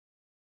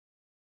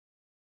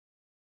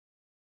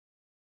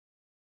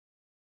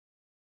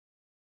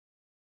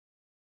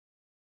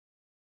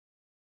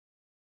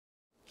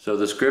So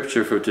the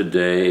scripture for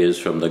today is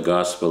from the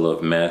Gospel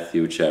of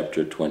Matthew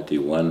chapter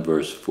 21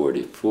 verse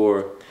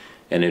 44,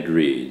 and it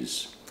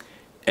reads,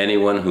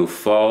 "Anyone who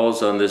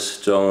falls on this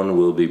stone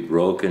will be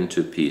broken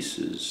to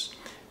pieces.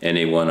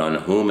 Anyone on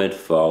whom it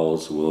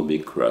falls will be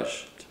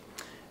crushed."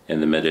 And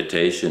the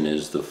meditation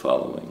is the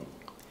following.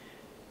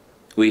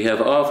 We have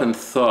often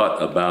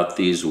thought about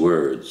these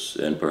words,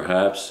 and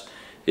perhaps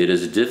it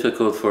is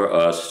difficult for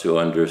us to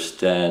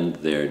understand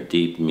their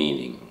deep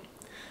meaning.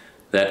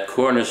 That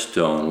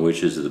cornerstone,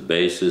 which is the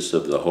basis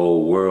of the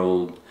whole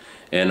world,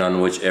 and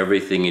on which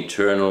everything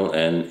eternal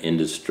and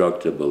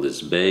indestructible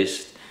is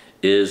based,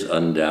 is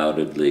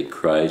undoubtedly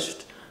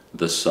Christ,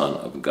 the Son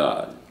of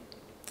God.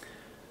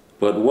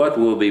 But what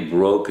will be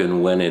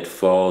broken when it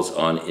falls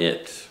on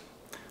it?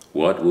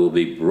 What will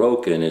be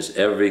broken is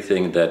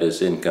everything that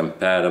is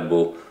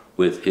incompatible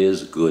with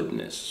His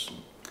goodness.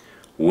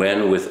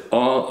 When with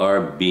all our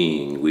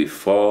being we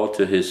fall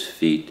to His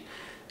feet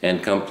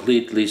and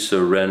completely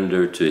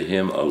surrender to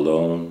Him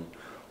alone,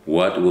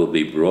 what will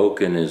be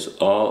broken is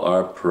all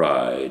our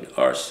pride,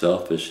 our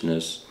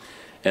selfishness,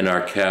 and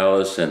our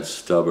callous and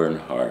stubborn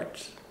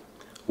heart.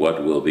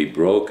 What will be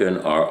broken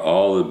are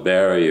all the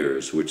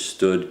barriers which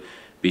stood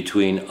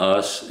between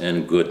us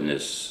and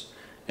goodness,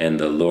 and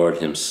the Lord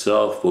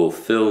Himself will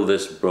fill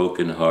this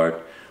broken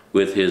heart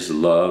with His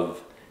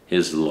love,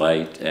 His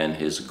light, and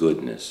His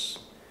goodness.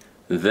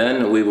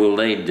 Then we will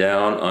lay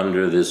down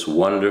under this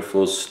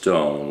wonderful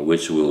stone,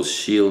 which will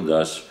shield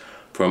us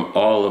from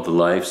all of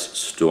life's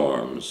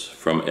storms,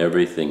 from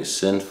everything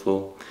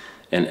sinful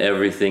and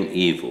everything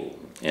evil,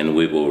 and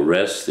we will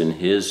rest in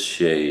His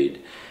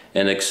shade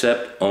and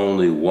accept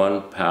only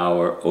one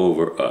power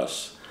over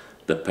us,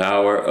 the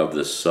power of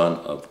the Son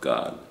of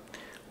God.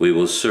 We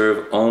will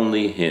serve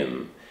only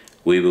Him.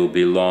 We will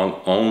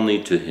belong only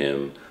to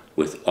Him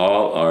with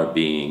all our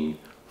being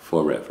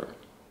forever.